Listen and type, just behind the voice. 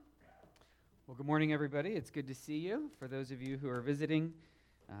Well, good morning, everybody. It's good to see you. For those of you who are visiting,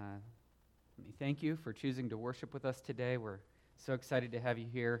 let me thank you for choosing to worship with us today. We're so excited to have you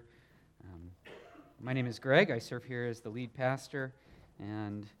here. My name is Greg. I serve here as the lead pastor,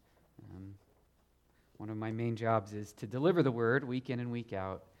 and one of my main jobs is to deliver the word week in and week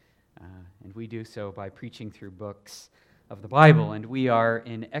out, and we do so by preaching through books of the Bible, and we are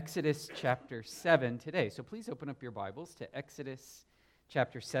in Exodus chapter 7 today. So please open up your Bibles to Exodus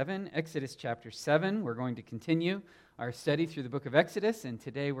chapter 7. Exodus chapter 7, we're going to continue our study through the book of Exodus, and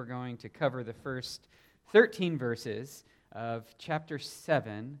today we're going to cover the first 13 verses of chapter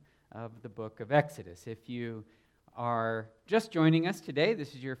 7 of the book of Exodus. If you are just joining us today,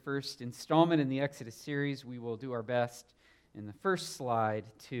 this is your first installment in the Exodus series. We will do our best in the first slide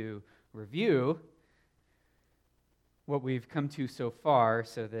to review what we've come to so far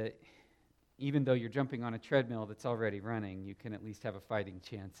so that even though you're jumping on a treadmill that's already running, you can at least have a fighting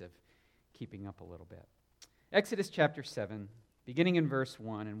chance of keeping up a little bit. Exodus chapter 7, beginning in verse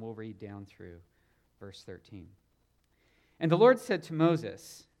 1, and we'll read down through verse 13. And the Lord said to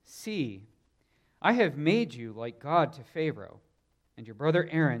Moses, "See, I have made you like God to Pharaoh, and your brother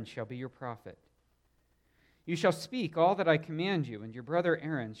Aaron shall be your prophet. You shall speak all that I command you, and your brother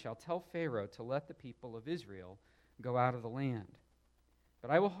Aaron shall tell Pharaoh to let the people of Israel go out of the land. But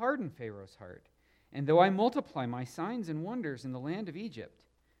I will harden Pharaoh's heart, and though I multiply my signs and wonders in the land of Egypt,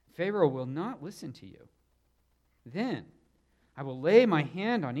 Pharaoh will not listen to you. Then I will lay my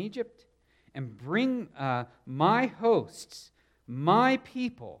hand on Egypt and bring my hosts, my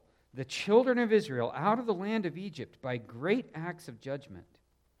people, the children of Israel, out of the land of Egypt by great acts of judgment.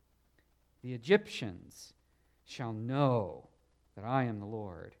 The Egyptians shall know that I am the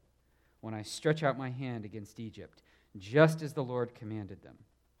Lord when I stretch out my hand against Egypt, just as the Lord commanded them."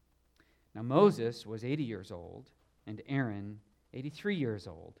 Now Moses was 80 years old, and Aaron 83 years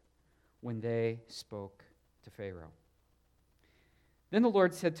old, when they spoke to Pharaoh. Then the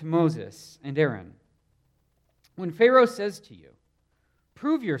Lord said to Moses and Aaron, "When Pharaoh says to you,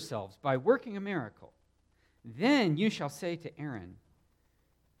 'Prove yourselves by working a miracle,' then you shall say to Aaron,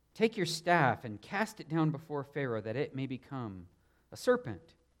 'Take your staff and cast it down before Pharaoh, that it may become a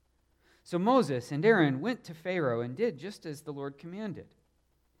serpent.' So Moses and Aaron went to Pharaoh and did just as the Lord commanded.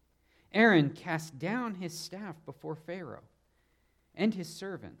 Aaron cast down his staff before Pharaoh and his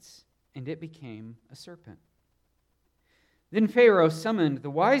servants, and it became a serpent. Then Pharaoh summoned the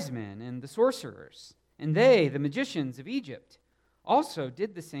wise men and the sorcerers, and they, the magicians of Egypt, also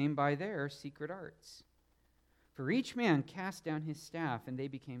did the same by their secret arts. For each man cast down his staff, and they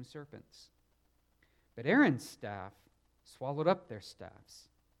became serpents. But Aaron's staff swallowed up their staffs.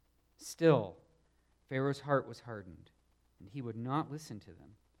 Still, Pharaoh's heart was hardened, and he would not listen to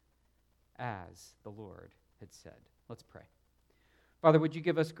them, as the Lord had said." Let's pray. Father, would you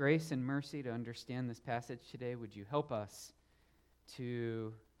give us grace and mercy to understand this passage today? Would you help us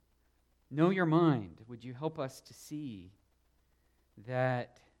to know your mind? Would you help us to see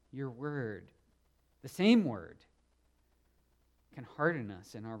that your word, the same word, can harden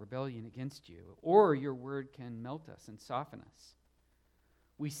us in our rebellion against you, or your word can melt us and soften us?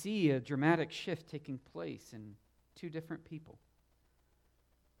 We see a dramatic shift taking place in two different people.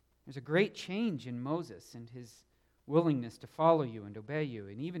 There's a great change in Moses and his willingness to follow you and obey you.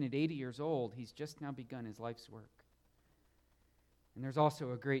 And even at 80 years old, he's just now begun his life's work. And there's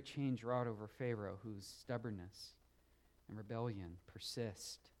also a great change wrought over Pharaoh, whose stubbornness and rebellion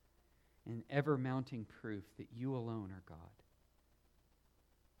persist in ever-mounting proof that you alone are God.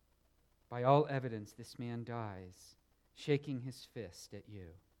 By all evidence, this man dies, shaking his fist at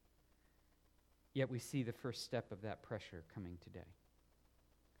you. Yet we see the first step of that pressure coming today.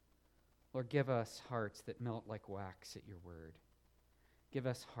 Lord, give us hearts that melt like wax at your word. Give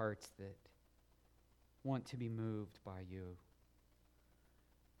us hearts that want to be moved by you.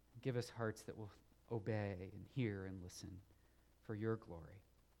 Give us hearts that will obey and hear and listen for your glory.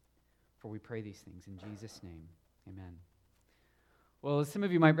 For we pray these things in Jesus' name. Amen. Well, as some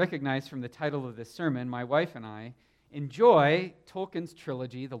of you might recognize from the title of this sermon, my wife and I enjoy Tolkien's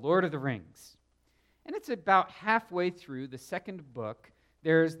trilogy, The Lord of the Rings. And it's about halfway through the second book.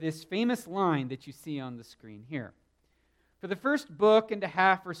 There's this famous line that you see on the screen here. For the first book and a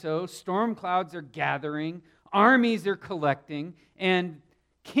half or so, storm clouds are gathering, armies are collecting, and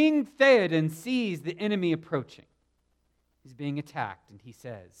King Theoden sees the enemy approaching. He's being attacked, and he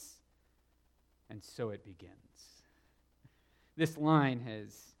says, "And so it begins." This line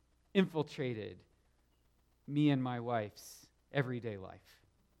has infiltrated me and my wife's everyday life.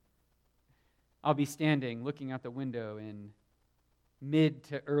 I'll be standing looking out the window in mid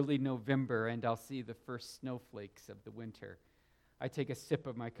to early November, and I'll see the first snowflakes of the winter I take a sip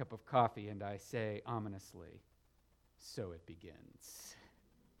of my cup of coffee and I say ominously, "So it begins."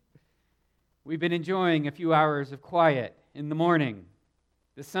 We've been enjoying a few hours of quiet in the morning.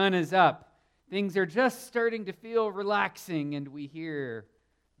 The sun is up. Things are just starting to feel relaxing, and we hear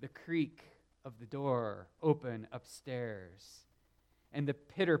the creak of the door open upstairs and the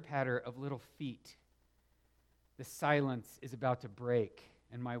pitter-patter of little feet. The silence is about to break,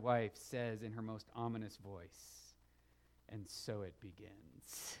 and my wife says in her most ominous voice, "And so it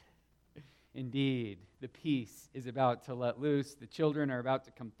begins." Indeed, the peace is about to let loose. The children are about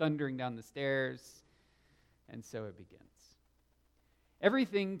to come thundering down the stairs, and so it begins.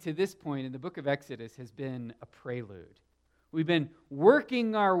 Everything to this point in the book of Exodus has been a prelude. We've been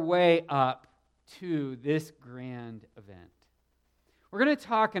working our way up to this grand event. We're going to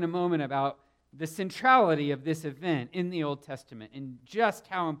talk in a moment about the centrality of this event in the Old Testament and just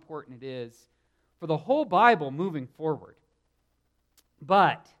how important it is for the whole Bible moving forward.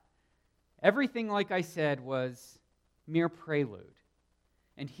 But everything, like I said, was mere prelude.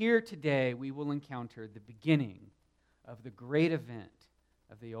 And here today we will encounter the beginning of the great event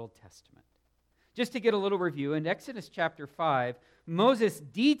of the Old Testament. Just to get a little review, in Exodus chapter 5, Moses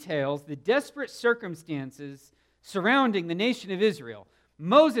details the desperate circumstances surrounding the nation of Israel.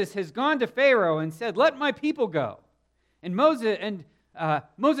 Moses has gone to Pharaoh and said, "Let my people go." And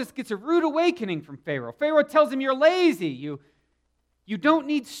Moses gets a rude awakening from Pharaoh. Pharaoh tells him, "You're lazy. You don't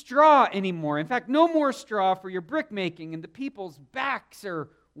need straw anymore. In fact, no more straw for your brick making." And the people's backs are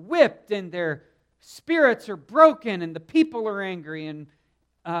whipped and their spirits are broken and the people are angry and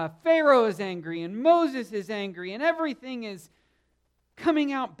Pharaoh is angry and Moses is angry and everything is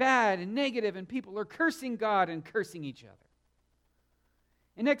coming out bad and negative and people are cursing God and cursing each other.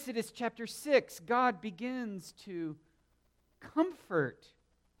 In Exodus chapter 6, God begins to comfort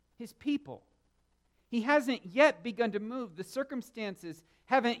his people. He hasn't yet begun to move. The circumstances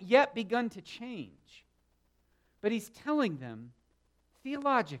haven't yet begun to change. But he's telling them,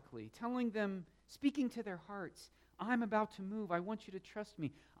 theologically, speaking to their hearts, "I'm about to move. I want you to trust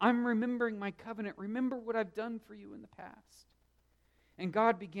me. I'm remembering my covenant. Remember what I've done for you in the past." And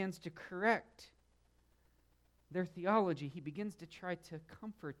God begins to correct their theology. He begins to try to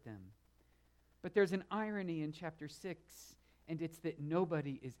comfort them. But there's an irony in chapter 6, and it's that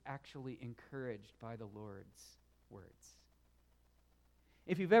nobody is actually encouraged by the Lord's words.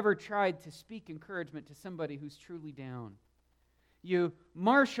 If you've ever tried to speak encouragement to somebody who's truly down, you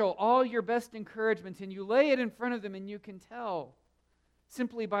marshal all your best encouragements and you lay it in front of them, and you can tell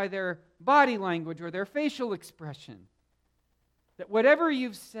simply by their body language or their facial expression that whatever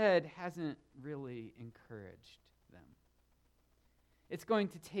you've said hasn't really encouraged them. It's going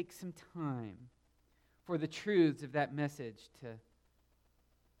to take some time for the truths of that message to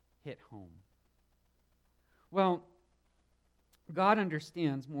hit home. Well, God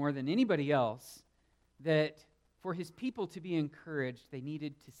understands more than anybody else that for his people to be encouraged, they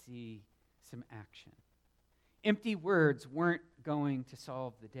needed to see some action. Empty words weren't going to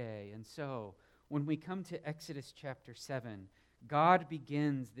solve the day. And so, when we come to Exodus chapter 7, God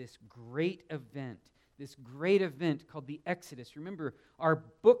begins this great event called the Exodus. Remember, the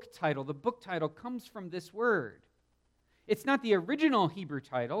book title comes from this word. It's not the original Hebrew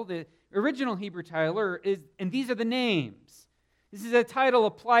title. The original Hebrew title is, and these are the names. This is a title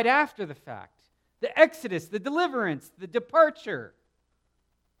applied after the fact. The Exodus, the deliverance, the departure.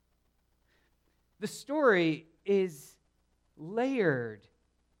 The story is layered.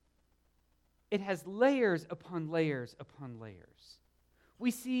 It has layers upon layers upon layers.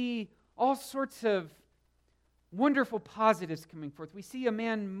 We see all sorts of wonderful positives coming forth. We see a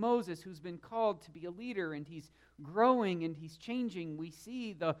man, Moses, who's been called to be a leader, and he's growing and he's changing. We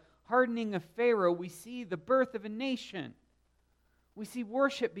see the hardening of Pharaoh. We see the birth of a nation. We see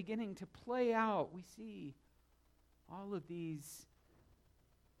worship beginning to play out. We see all of these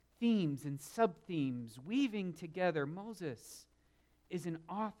themes and sub-themes weaving together. Moses is an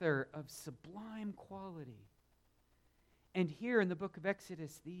author of sublime quality. And here in the book of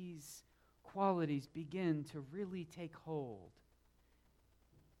Exodus, these qualities begin to really take hold.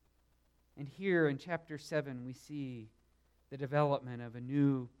 And here in chapter 7, we see the development of a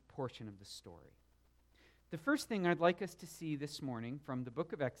new portion of the story. The first thing I'd like us to see this morning from the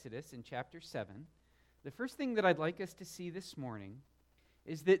book of Exodus in chapter 7, the first thing that I'd like us to see this morning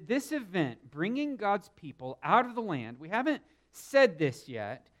is that this event, bringing God's people out of the land, we haven't said this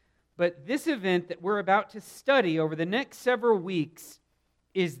yet, but this event that we're about to study over the next several weeks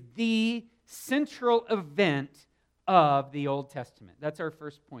is the central event of the Old Testament. That's our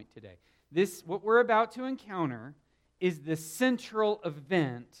first point today. What we're about to encounter is the central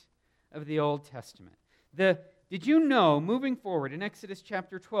event of the Old Testament. The Did you know, moving forward in Exodus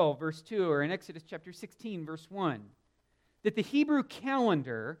chapter 12, verse 2, or in Exodus chapter 16, verse 1, that the Hebrew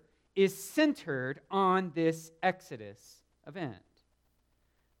calendar is centered on this Exodus event?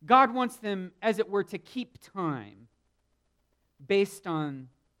 God wants them, as it were, to keep time based on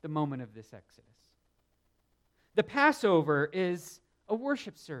the moment of this Exodus. The Passover is a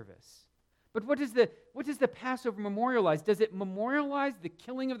worship service. But what does the Passover memorialize? Does it memorialize the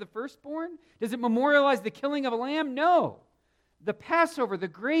killing of the firstborn? Does it memorialize the killing of a lamb? No. The Passover, the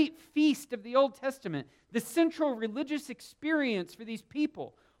great feast of the Old Testament, the central religious experience for these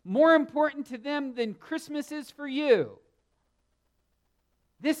people, more important to them than Christmas is for you.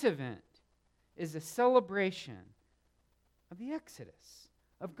 This event is a celebration of the Exodus,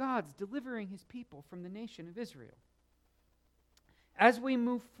 of God's delivering his people from the nation of Israel. As we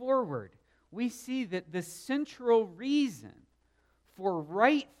move forward, we see that the central reason for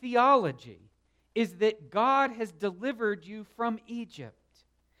right theology is that God has delivered you from Egypt.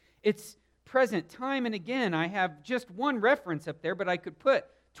 It's present time and again. I have just one reference up there, but I could put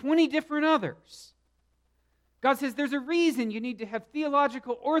 20 different others. God says there's a reason you need to have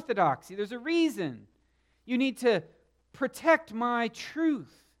theological orthodoxy. There's a reason you need to protect my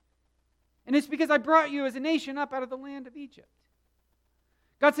truth. And it's because I brought you as a nation up out of the land of Egypt.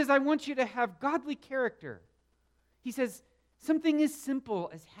 God says, I want you to have godly character. He says, something as simple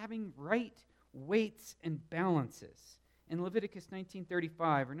as having right weights and balances in Leviticus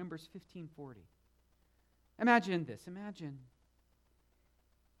 19:35 or Numbers 15:40. Imagine this. Imagine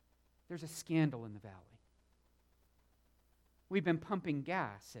there's a scandal in the valley. We've been pumping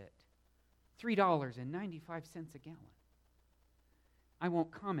gas at $3.95 a gallon. I won't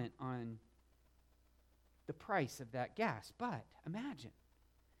comment on the price of that gas, but imagine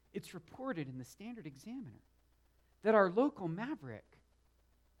it's reported in the Standard Examiner that our local Maverick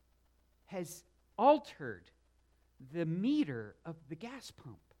has altered the meter of the gas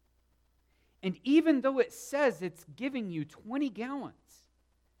pump. And even though it says it's giving you 20 gallons,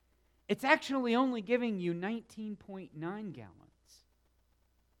 it's actually only giving you 19.9 gallons.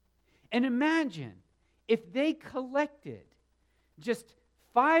 And imagine if they collected just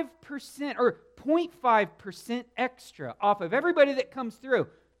 5% or 0.5% extra off of everybody that comes through.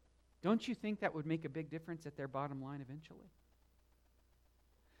 Don't you think that would make a big difference at their bottom line eventually?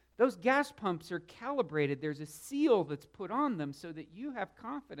 Those gas pumps are calibrated. There's a seal that's put on them so that you have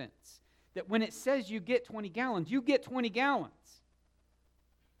confidence that when it says you get 20 gallons, you get 20 gallons.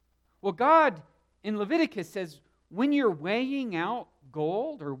 Well, God in Leviticus says when you're weighing out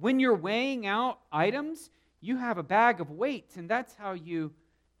gold or when you're weighing out items, you have a bag of weights, and that's how you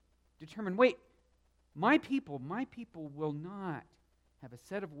determine weight. My people will not have a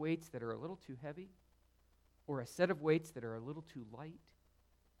set of weights that are a little too heavy or a set of weights that are a little too light.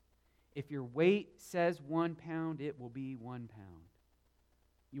 If your weight says 1 pound, it will be 1 pound.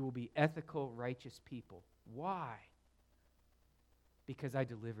 You will be ethical, righteous people. Why? Because I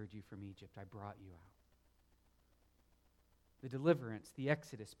delivered you from Egypt. I brought you out. The deliverance, the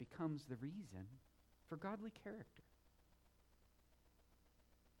Exodus, becomes the reason for godly character.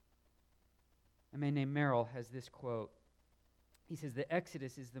 A man named Merrill has this quote. He says, the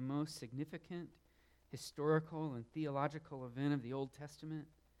Exodus is the most significant historical and theological event of the Old Testament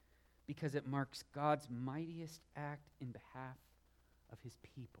because it marks God's mightiest act in behalf of his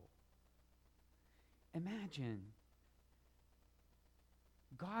people. Imagine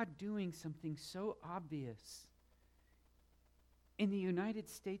God doing something so obvious in the United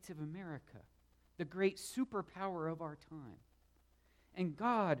States of America, the great superpower of our time. And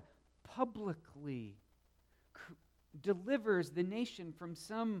God publicly delivers the nation from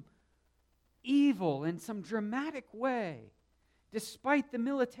some evil in some dramatic way, despite the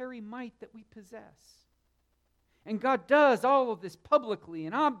military might that we possess. And God does all of this publicly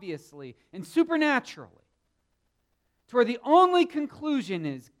and obviously and supernaturally, to where the only conclusion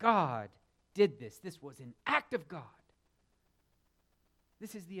is God did this. This was an act of God.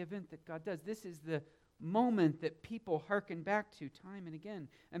 This is the event that God does. This is the moment that people hearken back to time and again.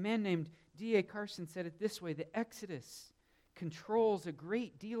 A man named D.A. Carson said it this way: the Exodus controls a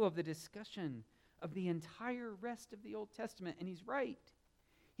great deal of the discussion of the entire rest of the Old Testament. And he's right.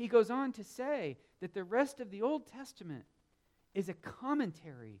 He goes on to say that the rest of the Old Testament is a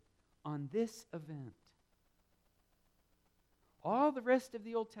commentary on this event. All the rest of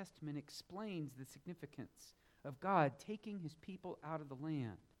the Old Testament explains the significance of God taking his people out of the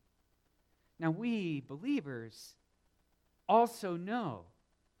land. Now, we believers also know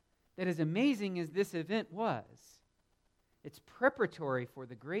that as amazing as this event was, it's preparatory for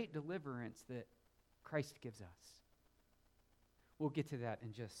the great deliverance that Christ gives us. We'll get to that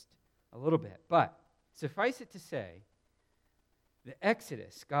in just a little bit. But Suffice it to say, the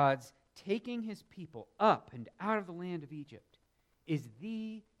Exodus, God's taking his people up and out of the land of Egypt, is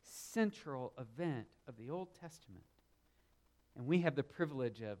the central event of the Old Testament. And we have the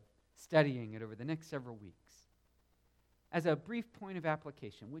privilege of studying it over the next several weeks. As a brief point of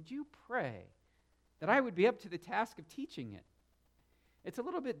application, would you pray that I would be up to the task of teaching it? It's a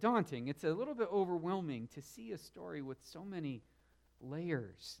little bit daunting. It's a little bit overwhelming to see a story with so many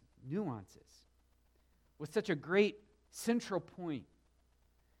layers, nuances, with such a great central point.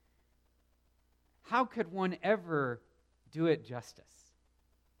 How could one ever do it justice?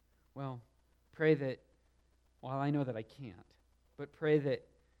 Well, pray that, well, I know that I can't, but pray that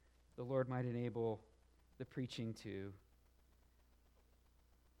the Lord might enable the preaching to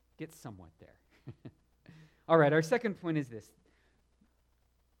get somewhat there. All right, our second point is this.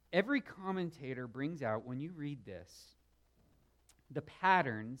 Every commentator brings out, when you read this, the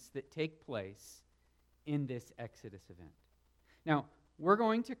patterns that take place in this Exodus event. Now, we're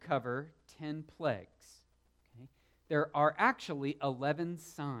going to cover 10 plagues. Okay? There are actually 11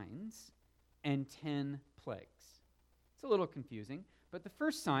 signs and 10 plagues. It's a little confusing, but the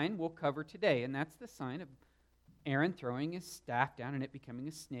first sign we'll cover today, and that's the sign of Aaron throwing his staff down and it becoming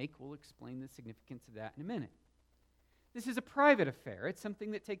a snake. We'll explain the significance of that in a minute. This is a private affair. It's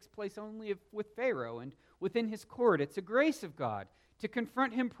something that takes place only with Pharaoh and within his court. It's a grace of God to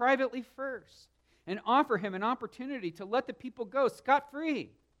confront him privately first and offer him an opportunity to let the people go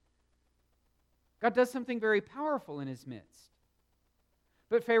scot-free. God does something very powerful in his midst.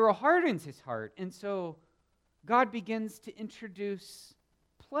 But Pharaoh hardens his heart, and so God begins to introduce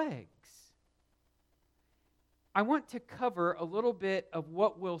plagues. I want to cover a little bit of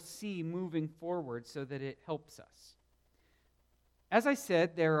what we'll see moving forward so that it helps us. As I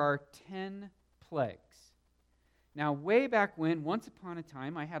said, there are 10 plagues. Now, way back when, once upon a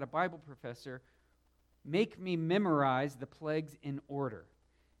time, I had a Bible professor make me memorize the plagues in order.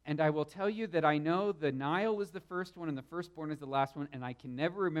 And I will tell you that I know the Nile is the first one and the firstborn is the last one, and I can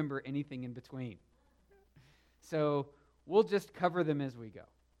never remember anything in between. So we'll just cover them as we go.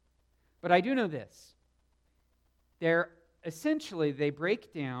 But I do know this. They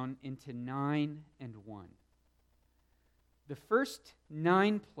break down into 9 and 1. The first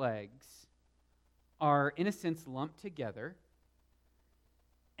 9 plagues are, in a sense, lumped together,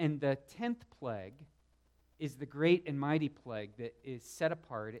 and the 10th plague is the great and mighty plague that is set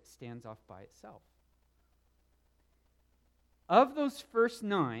apart. It stands off by itself. Of those first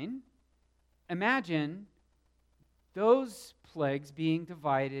 9, imagine those plagues being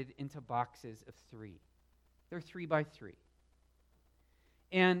divided into boxes of 3. They're 3 by 3.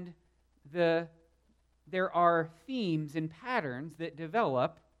 And there are themes and patterns that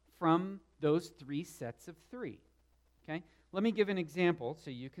develop from those 3 sets of 3. Okay? Let me give an example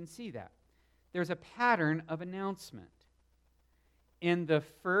so you can see that. There's a pattern of announcement. In the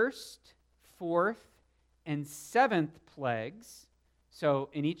 1st, 4th, and 7th plagues, so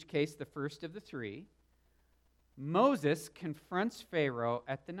in each case the first of the 3, Moses confronts Pharaoh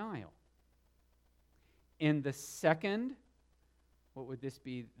at the Nile. In the 2nd, what would this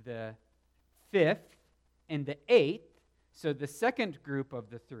be? The 5th and the 8th, so the second group of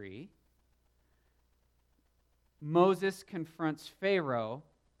the 3, Moses confronts Pharaoh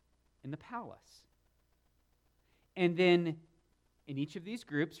in the palace. And then in each of these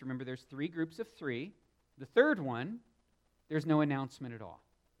groups, remember there's 3 groups of 3, the third one, there's no announcement at all.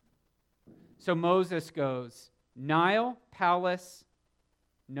 So Moses goes, Nile, palace,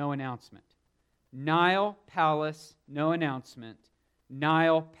 no announcement. Nile, palace, no announcement.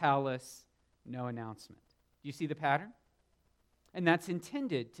 Nile, palace, no announcement. Do you see the pattern? And that's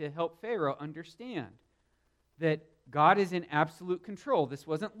intended to help Pharaoh understand that God is in absolute control. This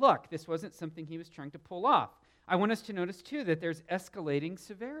wasn't luck. This wasn't something he was trying to pull off. I want us to notice, too, that there's escalating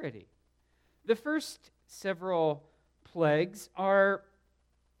severity. The first several plagues are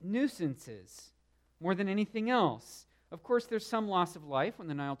nuisances more than anything else. Of course, there's some loss of life when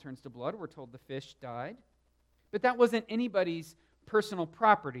the Nile turns to blood. We're told the fish died. But that wasn't anybody's personal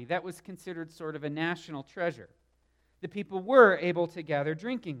property. That was considered sort of a national treasure. The people were able to gather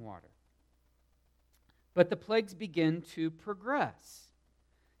drinking water. But the plagues begin to progress.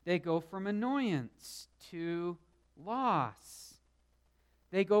 They go from annoyance to loss.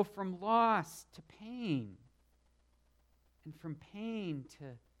 They go from loss to pain, and from pain to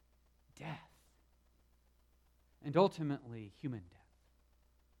death, and ultimately human death.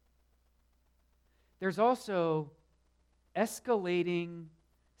 There's also escalating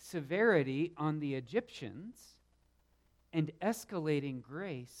severity on the Egyptians and escalating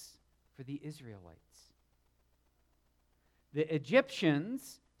grace for the Israelites. The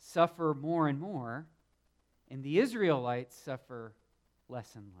Egyptians suffer more and more, And the Israelites suffer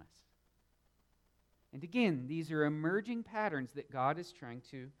less and less. And again, these are emerging patterns that God is trying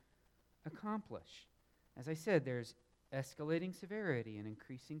to accomplish. As I said, there's escalating severity and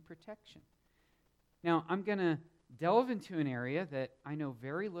increasing protection. Now, I'm going to delve into an area that I know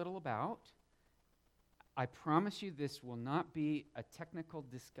very little about. I promise you this will not be a technical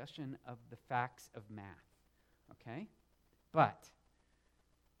discussion of the facts of math, okay? But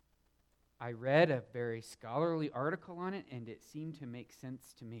I read a very scholarly article on it, and it seemed to make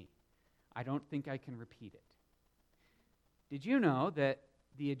sense to me. I don't think I can repeat it. Did you know that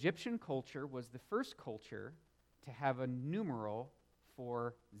the Egyptian culture was the first culture to have a numeral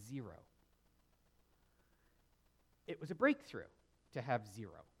for 0? It was a breakthrough to have 0.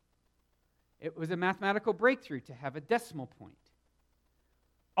 It was a mathematical breakthrough to have a decimal point.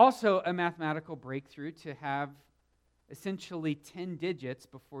 Also a mathematical breakthrough to have essentially 10 digits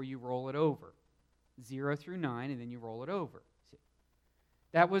before you roll it over. 0 through 9, and then you roll it over. See?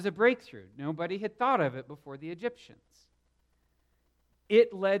 That was a breakthrough. Nobody had thought of it before the Egyptians.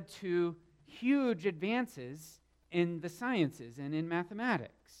 It led to huge advances in the sciences and in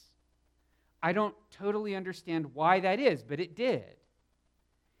mathematics. I don't totally understand why that is, but it did.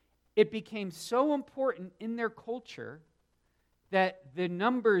 It became so important in their culture that the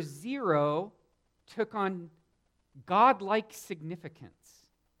number 0 took on godlike significance.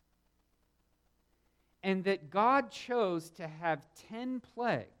 And that God chose to have 10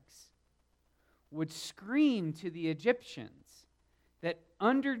 plagues would scream to the Egyptians that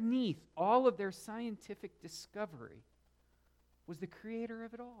underneath all of their scientific discovery was the creator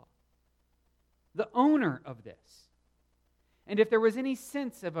of it all, the owner of this. And if there was any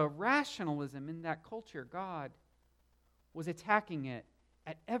sense of a rationalism in that culture, God was attacking it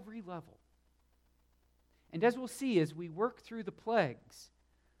at every level. And as we'll see as we work through the plagues,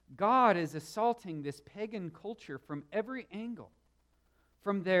 God is assaulting this pagan culture from every angle,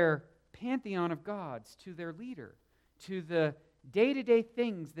 from their pantheon of gods to their leader, to the day-to-day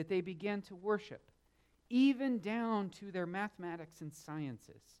things that they began to worship, even down to their mathematics and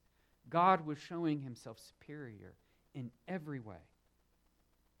sciences. God was showing himself superior in every way.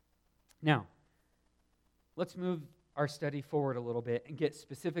 Now, let's move our study forward a little bit and get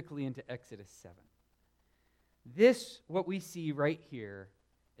specifically into Exodus 7. This, what we see right here,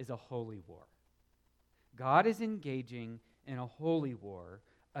 is a holy war. God is engaging in a holy war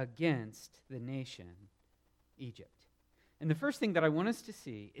against the nation Egypt. And the first thing that I want us to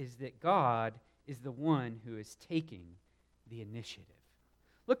see is that God is the one who is taking the initiative.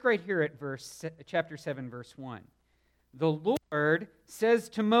 Look right here at chapter 7, verse 1. The Lord says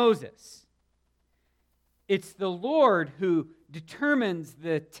to Moses, it's the Lord who determines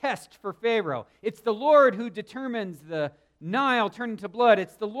the test for Pharaoh. It's the Lord who determines the Nile turned into blood.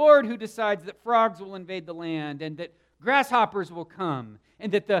 It's the Lord who decides that frogs will invade the land and that grasshoppers will come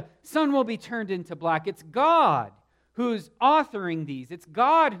and that the sun will be turned into black. It's God who's authoring these. It's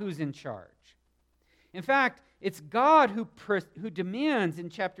God who's in charge. In fact, it's God who demands in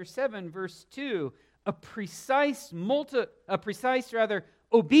chapter 7, verse 2, a precise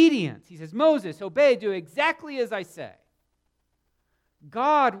obedience. He says, Moses, obey, do exactly as I say.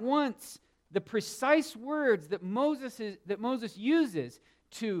 God wants the precise words that Moses uses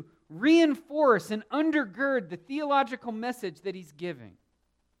to reinforce and undergird the theological message that he's giving.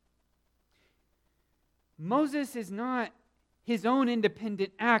 Moses is not his own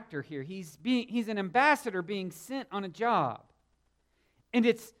independent actor here. He's an ambassador being sent on a job. And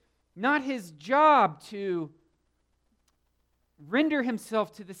it's not his job to render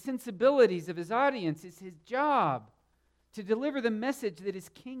himself to the sensibilities of his audience. It's his job to deliver the message that his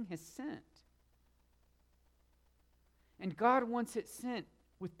king has sent. And God wants it sent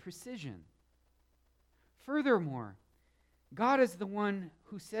with precision. Furthermore, God is the one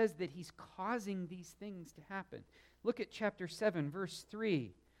who says that he's causing these things to happen. Look at chapter 7, verse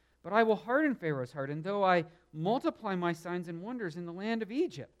 3. But I will harden Pharaoh's heart, and though I multiply my signs and wonders in the land of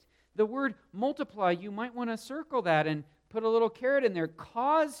Egypt. The word multiply, you might want to circle that and put a little caret in there.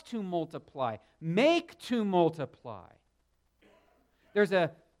 Cause to multiply. Make to multiply. There's an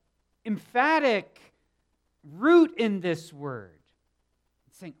emphatic root in this word.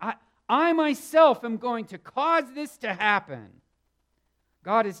 It's saying, I myself am going to cause this to happen.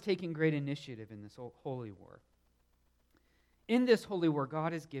 God is taking great initiative in this holy war. In this holy war,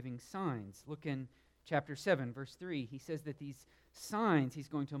 God is giving signs. Look in chapter 7, verse 3. He says that these signs, he's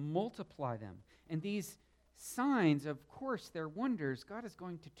going to multiply them. And these signs, of course, they're wonders. God is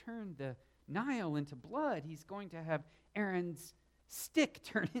going to turn the Nile into blood. He's going to have Aaron's stick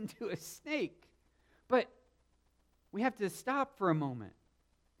turn into a snake. But we have to stop for a moment.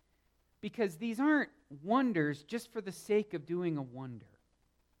 because these aren't wonders just for the sake of doing a wonder.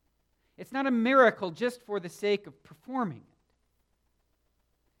 It's not a miracle just for the sake of performing it.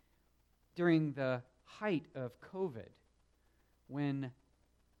 During the height of COVID, when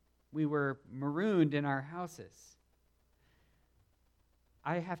we were marooned in our houses,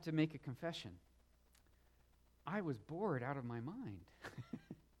 I have to make a confession. I was bored out of my mind.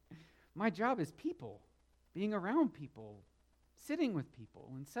 My job is people, being around people, sitting with people,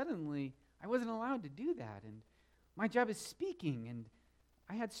 and suddenly I wasn't allowed to do that. And my job is speaking, and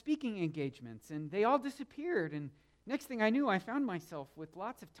I had speaking engagements, and they all disappeared. And next thing I knew, I found myself with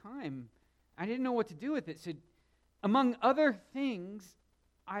lots of time. I didn't know what to do with it. So among other things,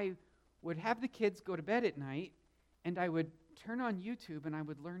 I would have the kids go to bed at night, and I would turn on YouTube, and I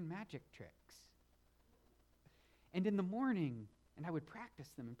would learn magic tricks. And in the morning, and I would practice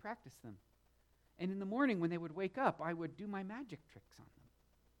them and practice them. And in the morning, when they would wake up, I would do my magic tricks on them.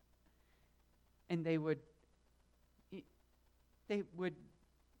 And they would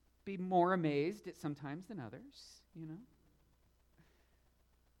be more amazed at sometimes than others, you know.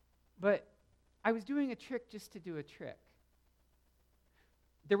 But I was doing a trick just to do a trick.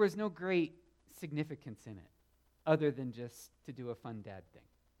 There was no great significance in it, other than just to do a fun dad thing.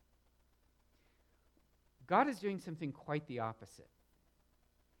 God is doing something quite the opposite.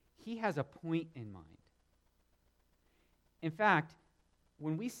 He has a point in mind. In fact,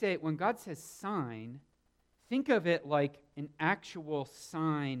 when God says sign, think of it like an actual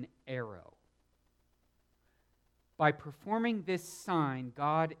sign arrow. By performing this sign,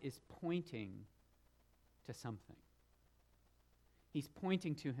 God is pointing to something. He's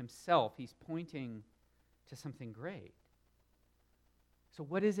pointing to himself. He's pointing to something great. So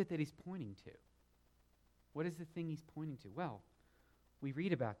what is it that he's pointing to? What is the thing he's pointing to? Well, we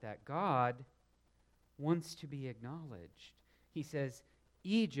read about that. God wants to be acknowledged. He says,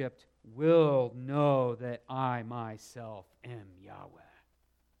 Egypt will know that I myself am Yahweh.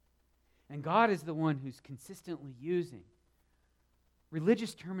 And God is the one who's consistently using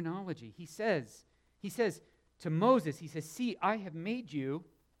religious terminology. He says to Moses, he says, see, I have made you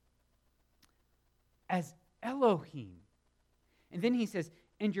as Elohim. And then he says,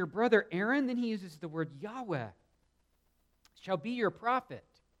 and your brother Aaron, then he uses the word Yahweh, shall be your prophet.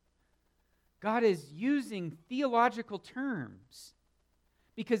 God is using theological terms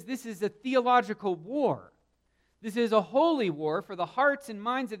because this is a theological war. This is a holy war for the hearts and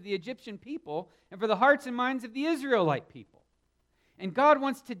minds of the Egyptian people and for the hearts and minds of the Israelite people. And God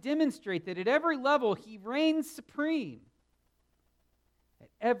wants to demonstrate that at every level he reigns supreme. At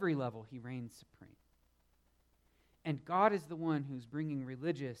every level he reigns supreme. And God is the one who's bringing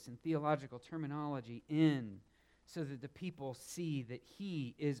religious and theological terminology in so that the people see that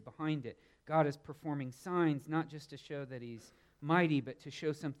he is behind it. God is performing signs not just to show that he's mighty, but to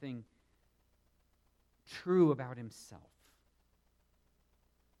show something true about himself.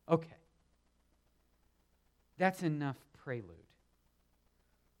 Okay. That's enough prelude.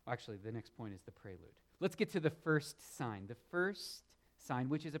 Actually, the next point is the prelude. Let's get to the first sign. The first sign,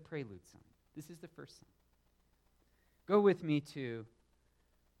 which is a prelude sign. This is the first sign. Go with me to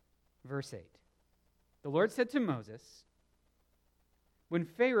verse 8. The Lord said to Moses, when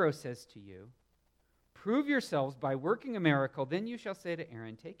Pharaoh says to you, prove yourselves by working a miracle, then you shall say to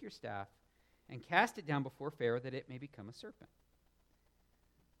Aaron, take your staff and cast it down before Pharaoh that it may become a serpent.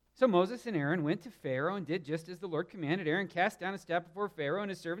 So Moses and Aaron went to Pharaoh and did just as the Lord commanded. Aaron cast down a staff before Pharaoh and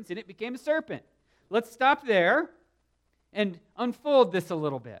his servants, and it became a serpent. Let's stop there and unfold this a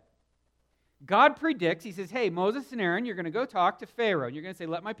little bit. God predicts, he says, hey, Moses and Aaron, you're going to go talk to Pharaoh, and you're going to say,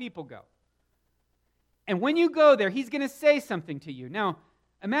 let my people go. And when you go there, he's going to say something to you. Now,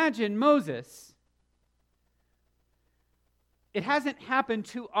 imagine Moses. It hasn't happened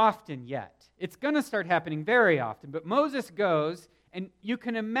too often yet. It's going to start happening very often. But Moses goes, and you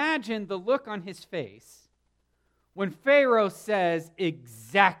can imagine the look on his face when Pharaoh says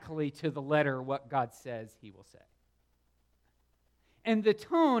exactly to the letter what God says he will say. And the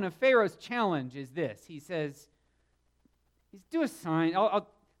tone of Pharaoh's challenge is this. He says, do a sign.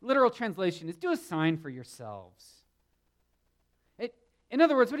 Literal translation is, do a sign for yourselves. In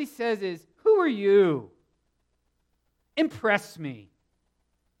other words, what he says is, who are you? Impress me.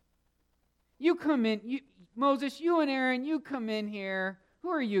 You come in, Moses, you and Aaron, you come in here. Who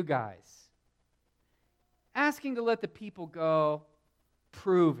are you guys? Asking to let the people go,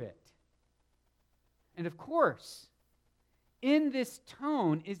 prove it. And of course, in this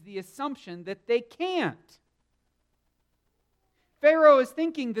tone is the assumption that they can't. Pharaoh is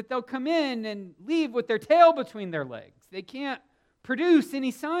thinking that they'll come in and leave with their tail between their legs. They can't produce any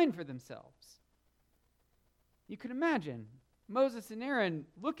sign for themselves. You can imagine Moses and Aaron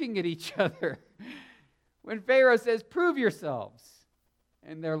looking at each other when Pharaoh says, "Prove yourselves."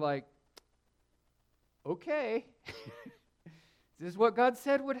 And they're like, "Okay." This is what God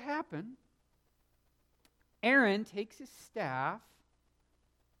said would happen. Aaron takes his staff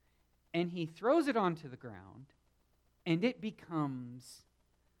and he throws it onto the ground, and it becomes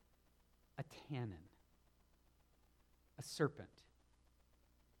a tannin, a serpent.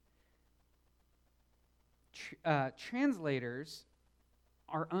 Translators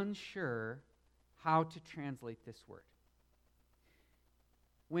are unsure how to translate this word.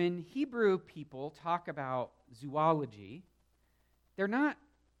 When Hebrew people talk about zoology, they're not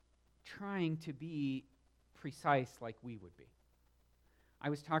trying to be precise like we would be. I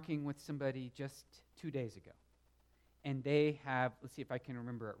was talking with somebody just 2 days ago, and they have, let's see if I can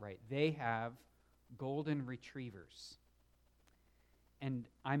remember it right, they have golden retrievers. And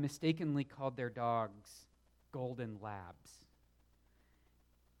I mistakenly called their dogs golden labs.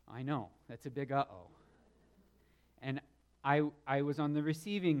 I know, that's a big uh-oh. And I was on the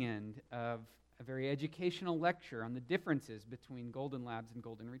receiving end of a very educational lecture on the differences between golden labs and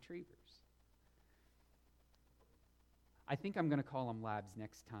golden retrievers. I think I'm going to call them labs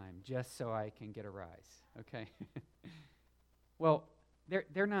next time, just so I can get a rise, okay? Well,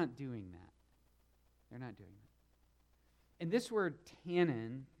 they're not doing that. They're not doing that. And this word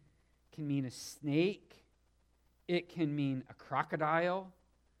tannin can mean a snake. It can mean a crocodile,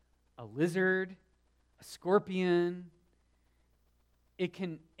 a lizard, a scorpion. It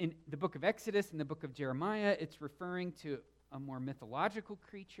can, in the book of Exodus and the book of Jeremiah, it's referring to a more mythological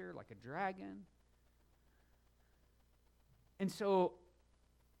creature like a dragon. And so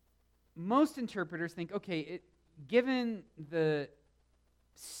most interpreters think, okay, given the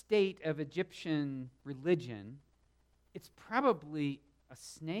state of Egyptian religion, it's probably a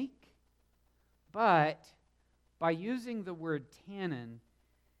snake, but by using the word tannin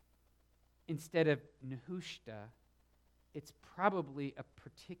instead of Nehushta, it's probably a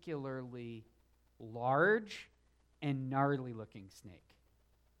particularly large and gnarly-looking snake.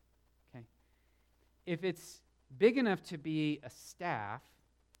 Okay? If it's big enough to be a staff,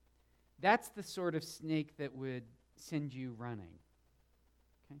 that's the sort of snake that would send you running.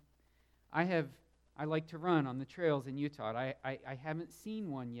 Okay? I like to run on the trails in Utah. I haven't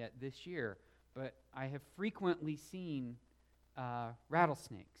seen one yet this year, but I have frequently seen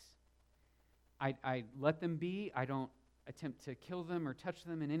rattlesnakes. I let them be. I don't attempt to kill them or touch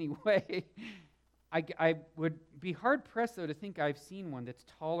them in any way. I would be hard-pressed, though, to think I've seen one that's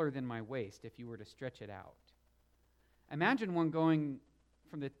taller than my waist if you were to stretch it out. Imagine one going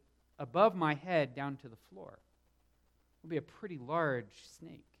from the above my head down to the floor. It would be a pretty large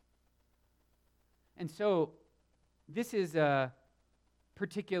snake. And so this is a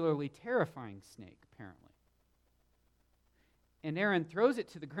particularly terrifying snake, apparently. And Aaron throws it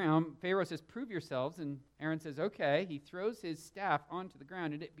to the ground. Pharaoh says, "Prove yourselves." And Aaron says, okay. He throws his staff onto the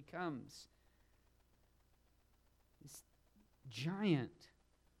ground, and it becomes this giant,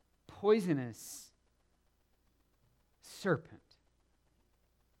 poisonous serpent.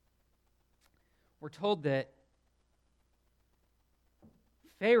 We're told that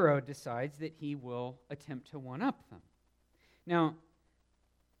Pharaoh decides that he will attempt to one-up them. Now,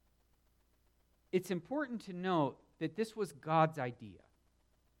 it's important to note that this was God's idea.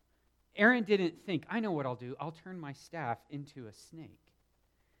 Aaron didn't think, I know what I'll do. I'll turn my staff into a snake.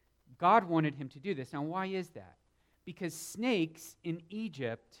 God wanted him to do this. Now, why is that? Because snakes in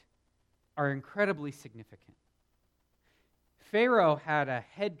Egypt are incredibly significant. Pharaoh had a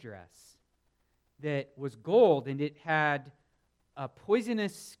headdress that was gold, and it had a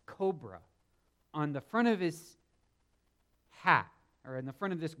poisonous cobra on the front of his hat, or in the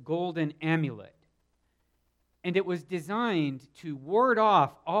front of this golden amulet. And it was designed to ward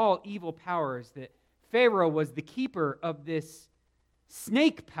off all evil powers, that Pharaoh was the keeper of this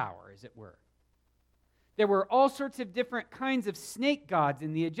snake power, as it were. There were all sorts of different kinds of snake gods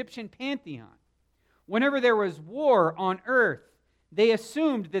in the Egyptian pantheon. Whenever there was war on earth, they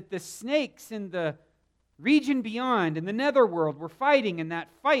assumed that the snakes in the region beyond, in the netherworld, were fighting, and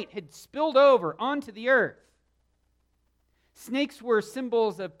that fight had spilled over onto the earth. Snakes were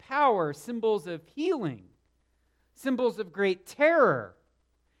symbols of power, symbols of healing, symbols of great terror.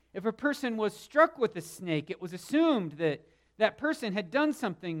 If a person was struck with a snake, it was assumed that that person had done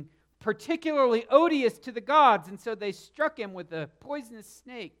something particularly odious to the gods, and so they struck him with a poisonous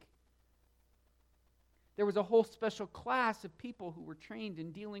snake. There was a whole special class of people who were trained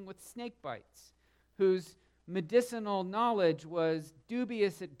in dealing with snake bites, whose medicinal knowledge was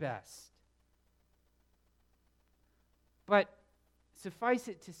dubious at best. But suffice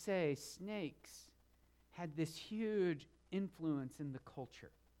it to say, snakes had this huge influence in the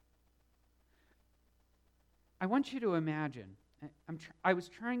culture. I want you to imagine, I was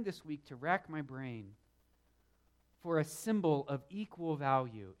trying this week to rack my brain for a symbol of equal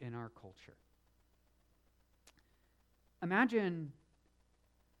value in our culture. Imagine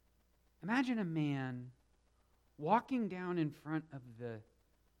a man walking down in front of the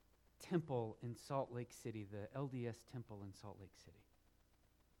temple in Salt Lake City, the LDS temple in Salt Lake City.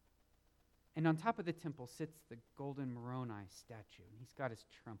 And on top of the temple sits the golden Moroni statue, and he's got his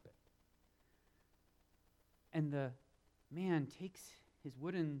trumpet. And the man takes his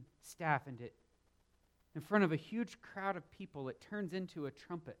wooden staff, and in front of a huge crowd of people, it turns into a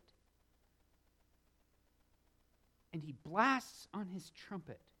trumpet. And he blasts on his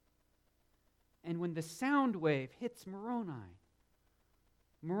trumpet. And when the sound wave hits Moroni,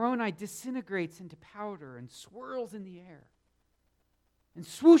 Moroni disintegrates into powder and swirls in the air and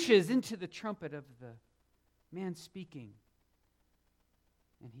swooshes into the trumpet of the man speaking.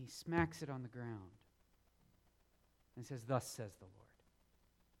 And he smacks it on the ground and says, "Thus says the Lord."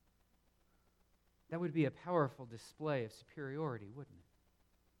 That would be a powerful display of superiority, wouldn't it?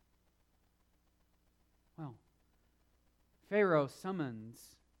 Well, Pharaoh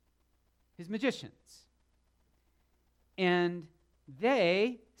summons his magicians, and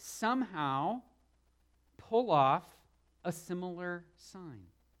they somehow pull off a similar sign.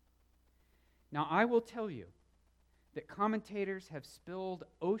 Now, I will tell you that commentators have spilled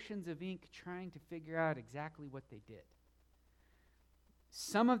oceans of ink trying to figure out exactly what they did.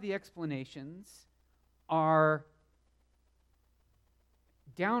 Some of the explanations are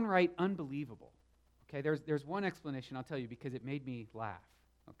downright unbelievable. Okay, there's one explanation I'll tell you because it made me laugh.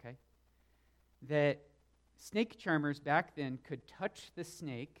 Okay, that snake charmers back then could touch the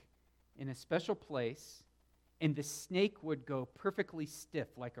snake in a special place, and the snake would go perfectly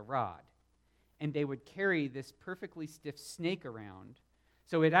stiff like a rod. And they would carry this perfectly stiff snake around.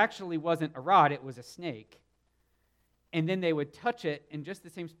 So it actually wasn't a rod, it was a snake. And then they would touch it in just the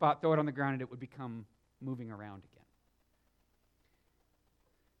same spot, throw it on the ground, and it would become moving around again.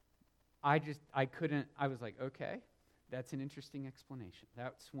 I was like, okay, that's an interesting explanation.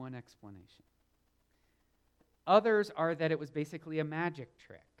 That's one explanation. Others are that it was basically a magic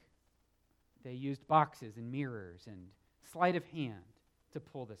trick. They used boxes and mirrors and sleight of hand to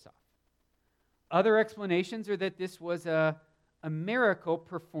pull this off. Other explanations are that this was a miracle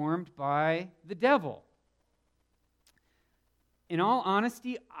performed by the devil. In all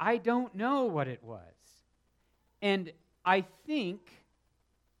honesty, I don't know what it was. And I think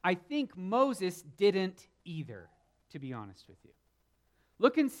Moses didn't either, to be honest with you.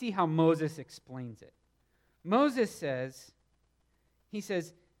 Look and see how Moses explains it. Moses says,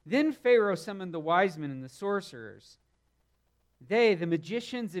 "Then Pharaoh summoned the wise men and the sorcerers. They, the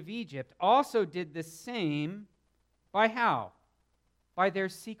magicians of Egypt, also did the same by how? By their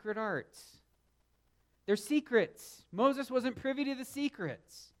secret arts. Their secrets. Moses wasn't privy to the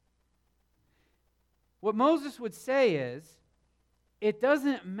secrets. What Moses would say is, it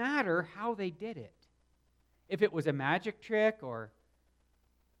doesn't matter how they did it. If it was a magic trick or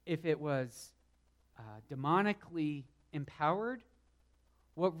if it was demonically empowered,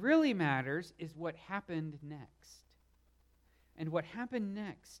 what really matters is what happened next. And what happened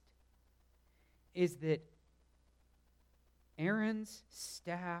next is that Aaron's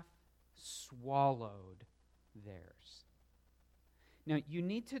staff swallowed theirs. Now, you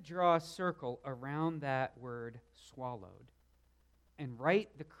need to draw a circle around that word swallowed and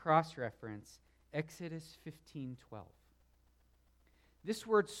write the cross-reference Exodus 15:12. This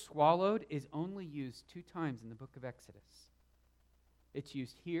word swallowed is only used 2 times in the book of Exodus. It's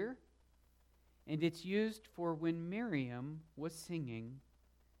used here, and it's used for when Miriam was singing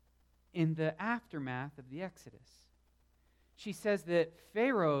in the aftermath of the Exodus. She says that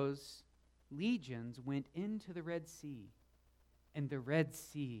Pharaoh's legions went into the Red Sea, and the Red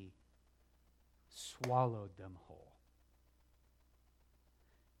Sea swallowed them whole.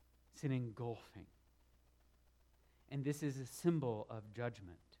 It's an engulfing. And this is a symbol of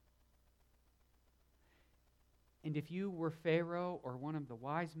judgment. And if you were Pharaoh or one of the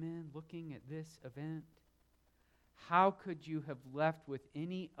wise men looking at this event, how could you have left with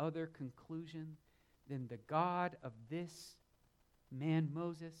any other conclusion than the God of this man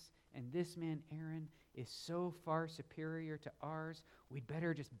Moses and this man Aaron is so far superior to ours, we'd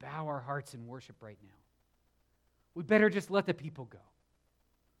better just bow our hearts in worship right now. We'd better just let the people go.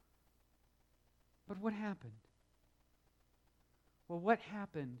 But what happened? Well, what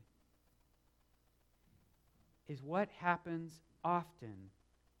happened is what happens often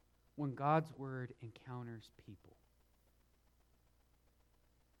when God's word encounters people.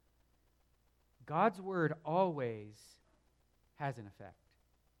 God's word always has an effect.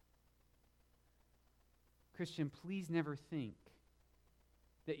 Christian, please never think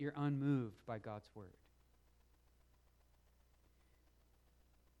that you're unmoved by God's word.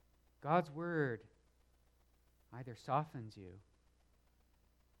 God's word either softens you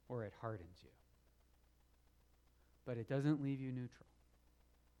or it hardens you. But it doesn't leave you neutral.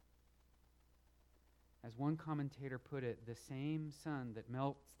 As one commentator put it, the same sun that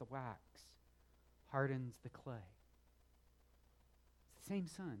melts the wax hardens the clay. It's the same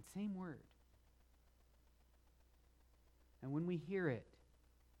sun, same word. And when we hear it,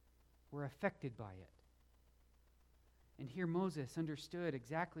 we're affected by it. And here Moses understood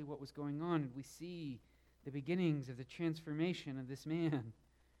exactly what was going on, and we see the beginnings of the transformation of this man.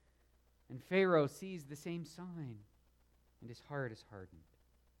 And Pharaoh sees the same sign, and his heart is hardened.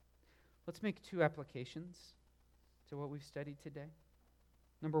 Let's make 2 applications to what we've studied today.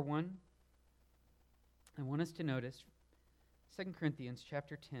 Number 1, I want us to notice 2 Corinthians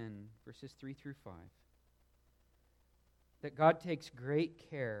chapter 10, verses 3 through 5, that God takes great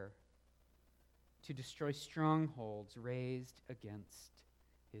care to destroy strongholds raised against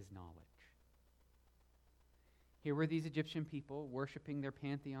his knowledge. Here were these Egyptian people worshiping their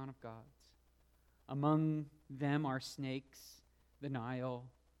pantheon of gods. Among them are snakes, the Nile,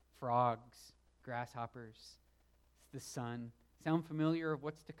 frogs, grasshoppers, the sun. Sound familiar of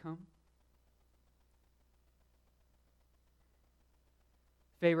what's to come?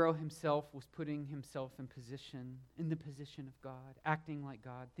 Pharaoh himself was putting himself in the position of God, acting like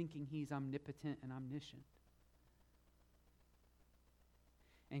God, thinking he's omnipotent and omniscient.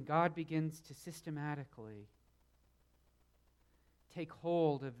 And God begins to systematically take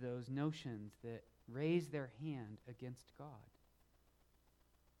hold of those notions that raise their hand against God.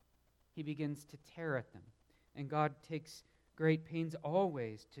 He begins to tear at them. And God takes great pains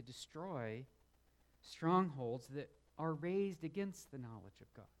always to destroy strongholds that are raised against the knowledge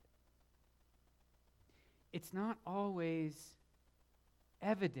of God. It's not always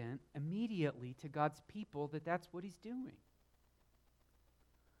evident immediately to God's people that that's what he's doing.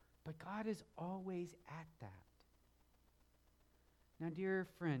 But God is always at that. Now, dear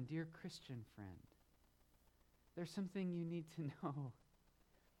friend, dear Christian friend, there's something you need to know.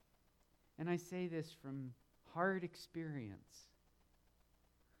 And I say this from hard experience.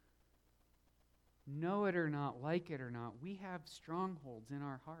 Know it or not, like it or not, we have strongholds in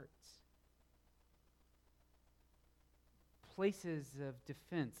our hearts. Places of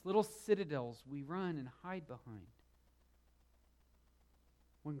defense, little citadels we run and hide behind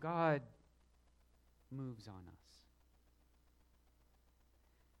when God moves on us.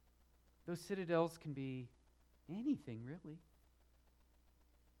 Those citadels can be anything, really.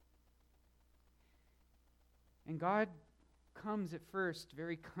 And God comes at first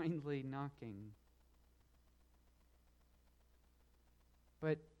very kindly knocking.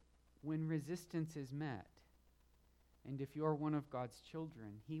 But when resistance is met, and if you're one of God's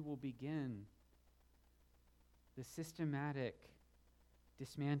children, he will begin the systematic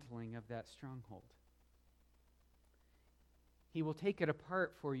dismantling of that stronghold. He will take it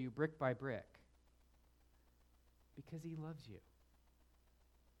apart for you brick by brick because he loves you.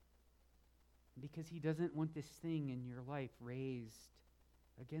 Because he doesn't want this thing in your life raised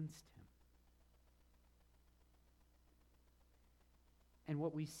against him. And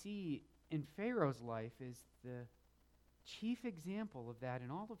what we see in Pharaoh's life is the chief example of that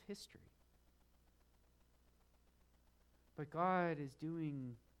in all of history. But God is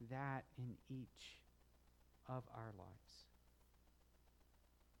doing that in each of our lives.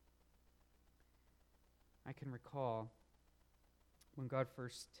 I can recall when God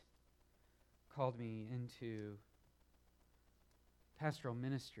first called me into pastoral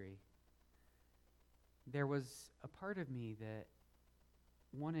ministry, there was a part of me that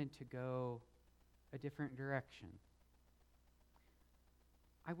wanted to go a different direction.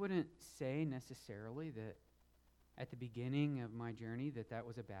 I wouldn't say necessarily that at the beginning of my journey that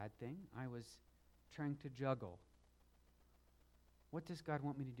was a bad thing. I was trying to juggle. What does God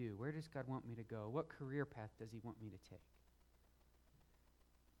want me to do? Where does God want me to go? What career path does he want me to take?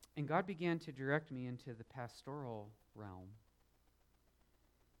 And God began to direct me into the pastoral realm.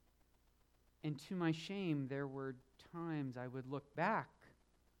 And to my shame, there were times I would look back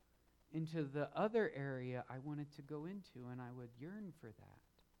into the other area I wanted to go into, and I would yearn for that.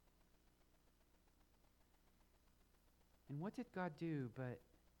 And what did God do but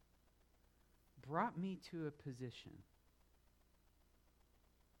brought me to a position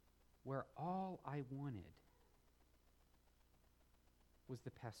where all I wanted was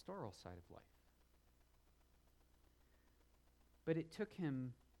the pastoral side of life. But it took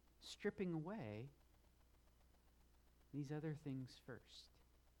him stripping away these other things first.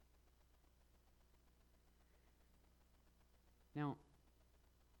 Now,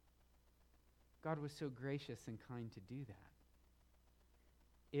 God was so gracious and kind to do that.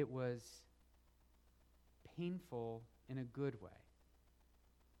 It was painful in a good way.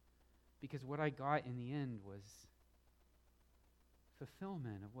 Because what I got in the end was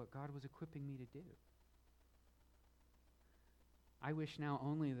fulfillment of what God was equipping me to do. I wish now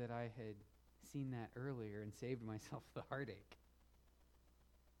only that I had seen that earlier and saved myself the heartache.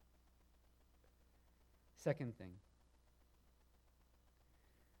 Second thing,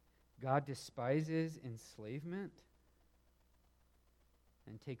 God despises enslavement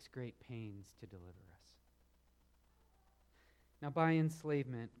and takes great pains to deliver us. Now, by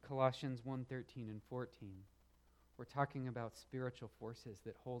enslavement, Colossians 1:13 and 14, we're talking about spiritual forces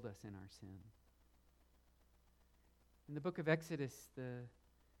that hold us in our sin. In the book of Exodus, the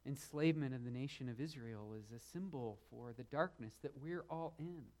enslavement of the nation of Israel is a symbol for the darkness that we're all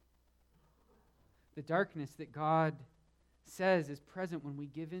in. The darkness that God says is present when we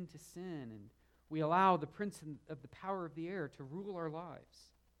give in to sin and we allow the prince of the power of the air to rule our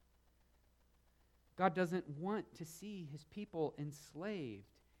lives. God doesn't want to see his people enslaved,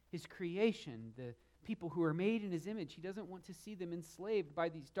 his creation, the people who are made in his image. He doesn't want to see them enslaved by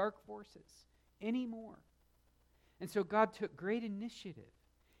these dark forces anymore. And so God took great initiative,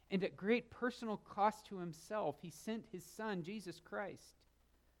 and at great personal cost to himself, he sent his son, Jesus Christ,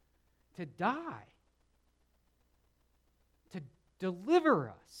 to die, to deliver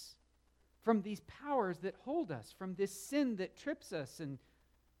us from these powers that hold us, from this sin that trips us and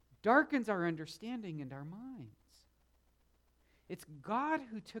darkens our understanding and our minds. It's God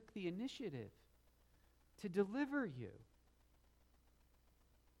who took the initiative to deliver you.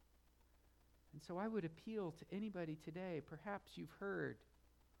 And so I would appeal to anybody today, perhaps you've heard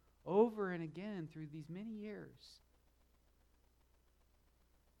over and again through these many years,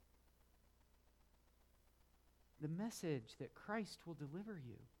 the message that Christ will deliver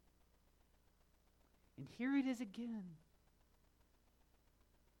you. And here it is again.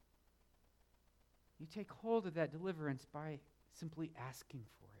 You take hold of that deliverance by simply asking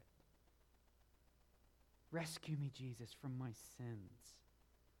for it. Rescue me, Jesus, from my sins.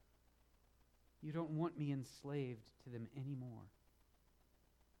 You don't want me enslaved to them anymore.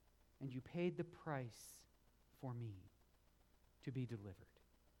 And you paid the price for me to be delivered.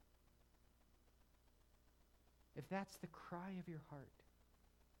 If that's the cry of your heart,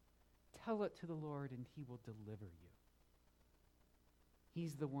 tell it to the Lord and he will deliver you.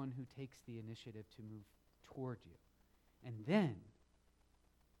 He's the one who takes the initiative to move toward you. And then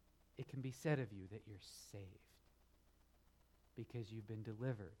it can be said of you that you're saved because you've been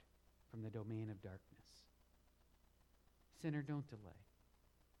delivered from the domain of darkness. Sinner, don't delay.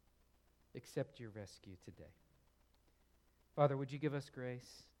 Accept your rescue today. Father, would you give us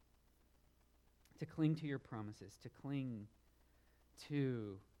grace to cling to your promises, to cling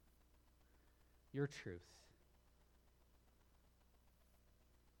to your truth.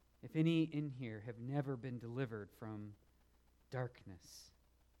 If any in here have never been delivered from darkness,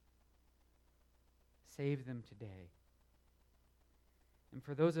 save them today. And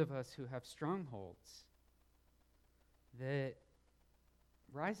for those of us who have strongholds that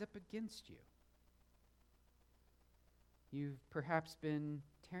rise up against you, you've perhaps been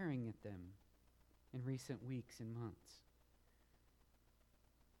tearing at them in recent weeks and months.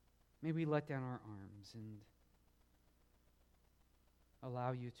 May we let down our arms and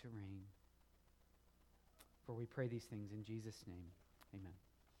allow you to reign. For we pray these things in Jesus' name. Amen.